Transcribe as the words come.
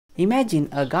Imagine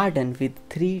a garden with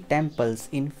 3 temples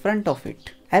in front of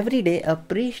it. Every day a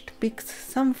priest picks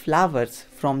some flowers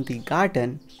from the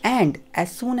garden, and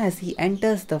as soon as he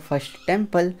enters the first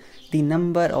temple, the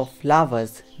number of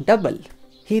flowers double.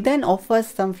 He then offers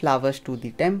some flowers to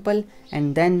the temple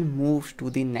and then moves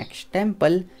to the next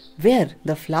temple where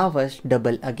the flowers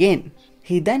double again.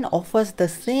 He then offers the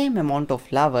same amount of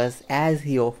flowers as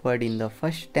he offered in the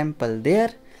first temple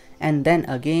there, and then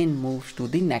again moves to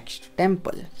the next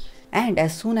temple. And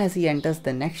as soon as he enters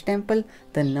the next temple,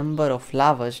 the number of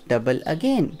flowers double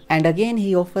again. And again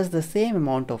he offers the same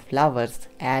amount of flowers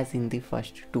as in the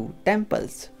first 2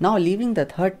 temples. Now leaving the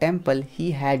 3rd temple,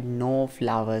 he had no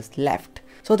flowers left.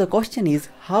 So the question is,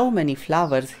 how many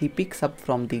flowers he picks up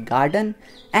from the garden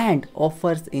and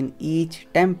offers in each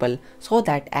temple so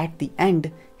that at the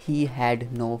end he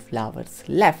had no flowers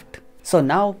left. So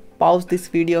now pause this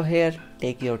video here,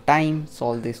 take your time,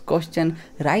 solve this question,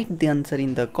 write the answer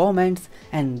in the comments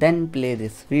and then play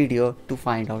this video to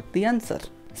find out the answer.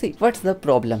 See, what's the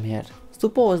problem here?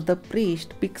 Suppose the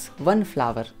priest picks 1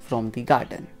 flower from the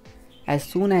garden. As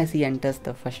soon as he enters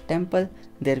the first temple,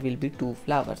 there will be 2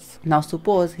 flowers. Now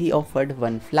suppose he offered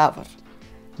 1 flower.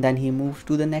 Then he moves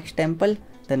to the next temple,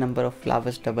 the number of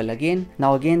flowers double again.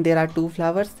 Now again there are 2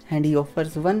 flowers and he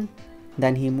offers 1.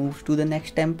 Then he moves to the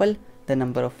next temple, the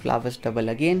number of flowers double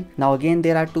again. Now again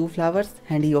there are 2 flowers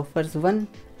and he offers 1.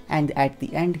 And at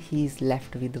the end he is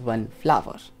left with 1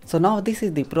 flower. So now this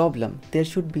is the problem. There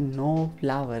should be no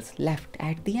flowers left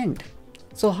at the end.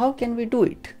 So how can we do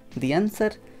it? The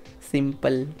answer: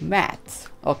 simple maths.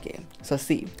 Okay, so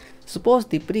see, suppose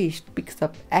the priest picks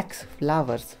up X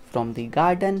flowers from the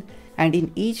garden and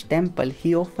in each temple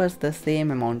he offers the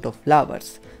same amount of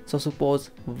flowers. So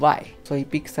suppose Y. So he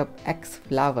picks up X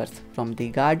flowers from the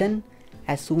garden.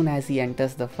 As soon as he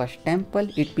enters the first temple,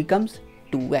 it becomes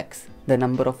 2x. The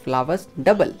number of flowers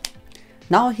double.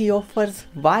 Now he offers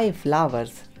Y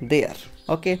flowers there.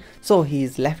 Okay, so he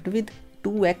is left with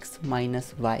 2x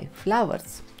minus Y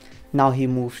flowers. Now he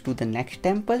moves to the next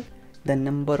temple, the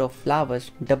number of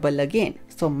flowers double again.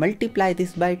 So multiply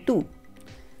this by 2.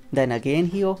 Then again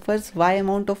he offers Y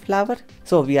amount of flower.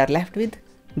 So we are left with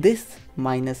this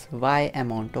minus Y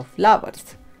amount of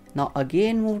flowers. Now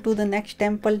again move to the next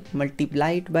temple,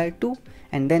 multiply it by 2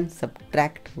 and then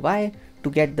subtract Y to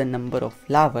get the number of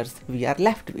flowers we are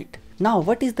left with. Now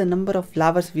what is the number of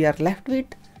flowers we are left with?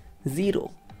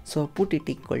 0. So put it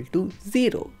equal to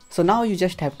 0. So now you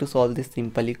just have to solve this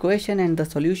simple equation and the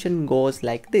solution goes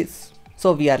like this.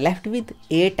 So we are left with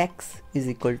 8x is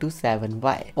equal to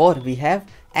 7y, or we have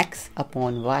x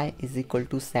upon y is equal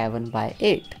to 7 by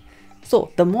 8.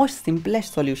 So the most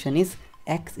simplest solution is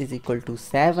x is equal to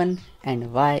 7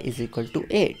 and y is equal to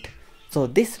 8. So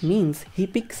this means he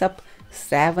picks up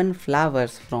 7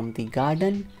 flowers from the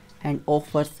garden and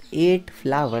offers 8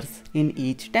 flowers in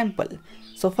each temple.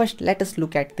 So first let us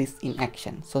look at this in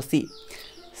action. So see,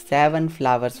 7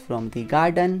 flowers from the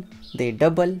garden, they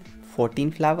double,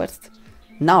 14 flowers.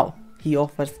 Now he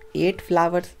offers 8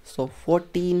 flowers, so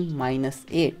 14 minus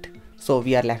 8. So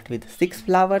we are left with 6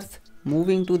 flowers.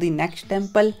 Moving to the next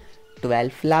temple,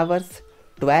 12 flowers,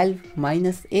 12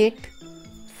 minus 8,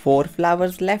 4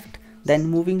 flowers left. Then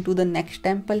moving to the next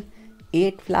temple,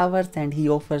 8 flowers and he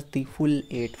offers the full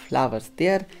 8 flowers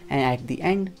there, and at the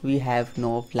end we have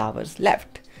no flowers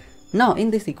left. Now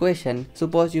in this equation,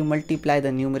 suppose you multiply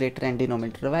the numerator and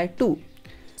denominator by 2.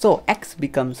 So x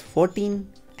becomes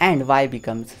 14 and y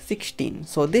becomes 16.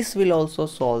 So this will also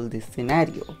solve this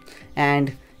scenario.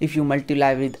 And if you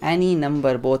multiply with any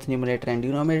number, both numerator and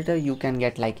denominator, you can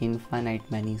get like infinite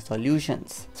many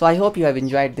solutions. So I hope you have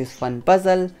enjoyed this fun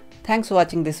puzzle. Thanks for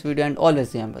watching this video, and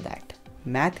always remember that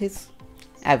math is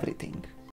everything.